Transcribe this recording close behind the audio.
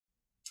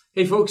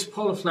Hey folks,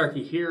 Paul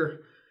Flarkey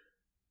here.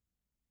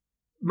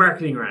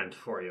 Marketing rant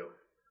for you.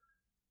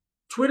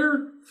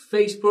 Twitter,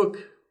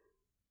 Facebook,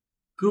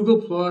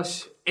 Google+,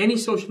 any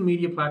social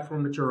media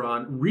platform that you're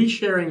on,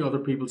 resharing other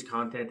people's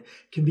content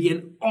can be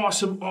an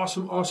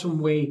awesome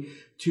way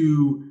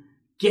to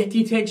get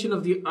the attention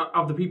of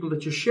the people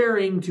that you're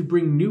sharing, to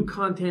bring new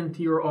content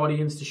to your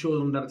audience, to show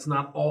them that it's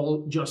not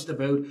all just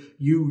about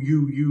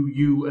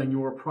you and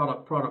your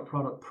product.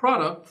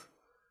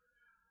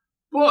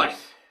 But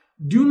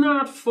do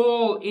not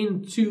fall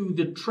into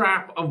the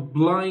trap of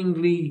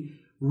blindly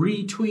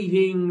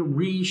retweeting,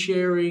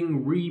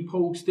 resharing,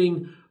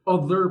 reposting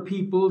other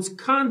people's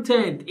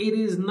content. It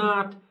is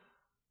not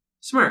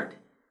smart,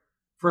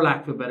 for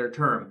lack of a better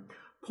term.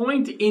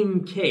 Point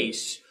in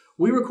case,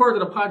 we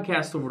recorded a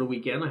podcast over the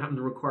weekend. I happened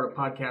to record a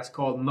podcast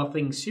called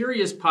Nothing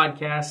Serious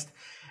Podcast.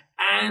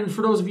 And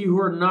for those of you who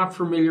are not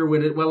familiar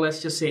with it, well,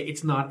 let's just say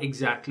it's not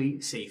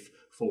exactly safe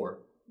for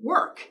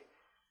work.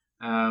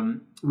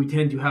 We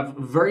tend to have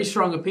very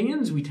strong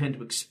opinions, we tend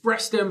to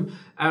express them,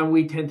 and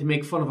we tend to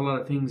make fun of a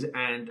lot of things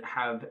and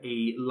have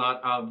a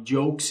lot of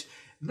jokes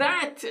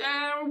that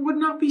would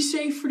not be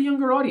safe for the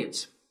younger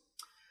audience.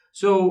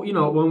 So,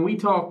 when we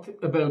talked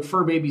about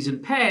fur babies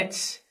and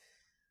pets,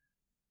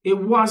 it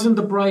wasn't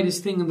the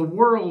brightest thing in the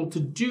world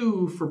to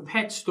do for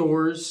pet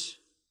stores,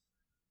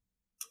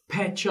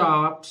 pet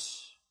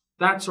shops,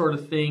 that sort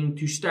of thing,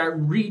 to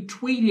start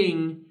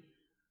retweeting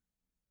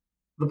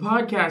the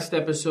podcast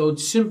episode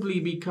simply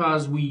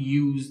because we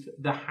used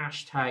the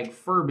hashtag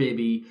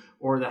furbaby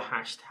or the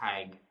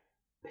hashtag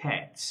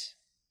pets.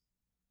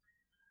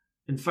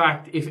 In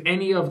fact, if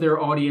any of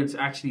their audience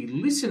actually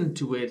listened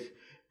to it,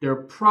 they're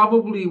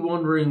probably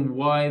wondering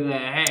why the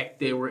heck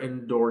they were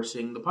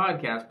endorsing the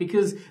podcast,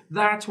 because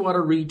that's what a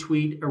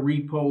retweet, a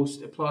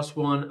repost, a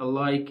 +1, a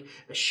like,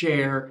 a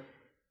share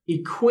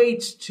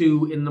equates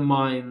to in the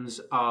minds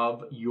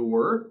of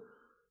your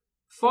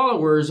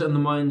followers and the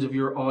minds of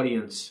your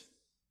audience.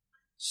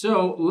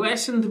 So,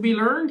 lesson to be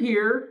learned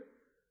here,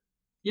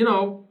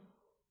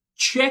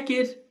 check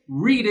it,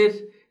 read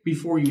it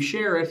before you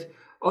share it.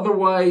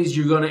 Otherwise,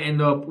 you're going to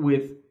end up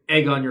with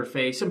egg on your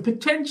face and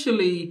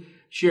potentially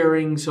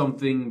sharing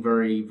something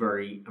very,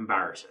 very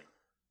embarrassing.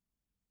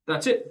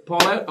 That's it.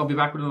 Paul out. I'll be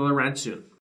back with another rant soon.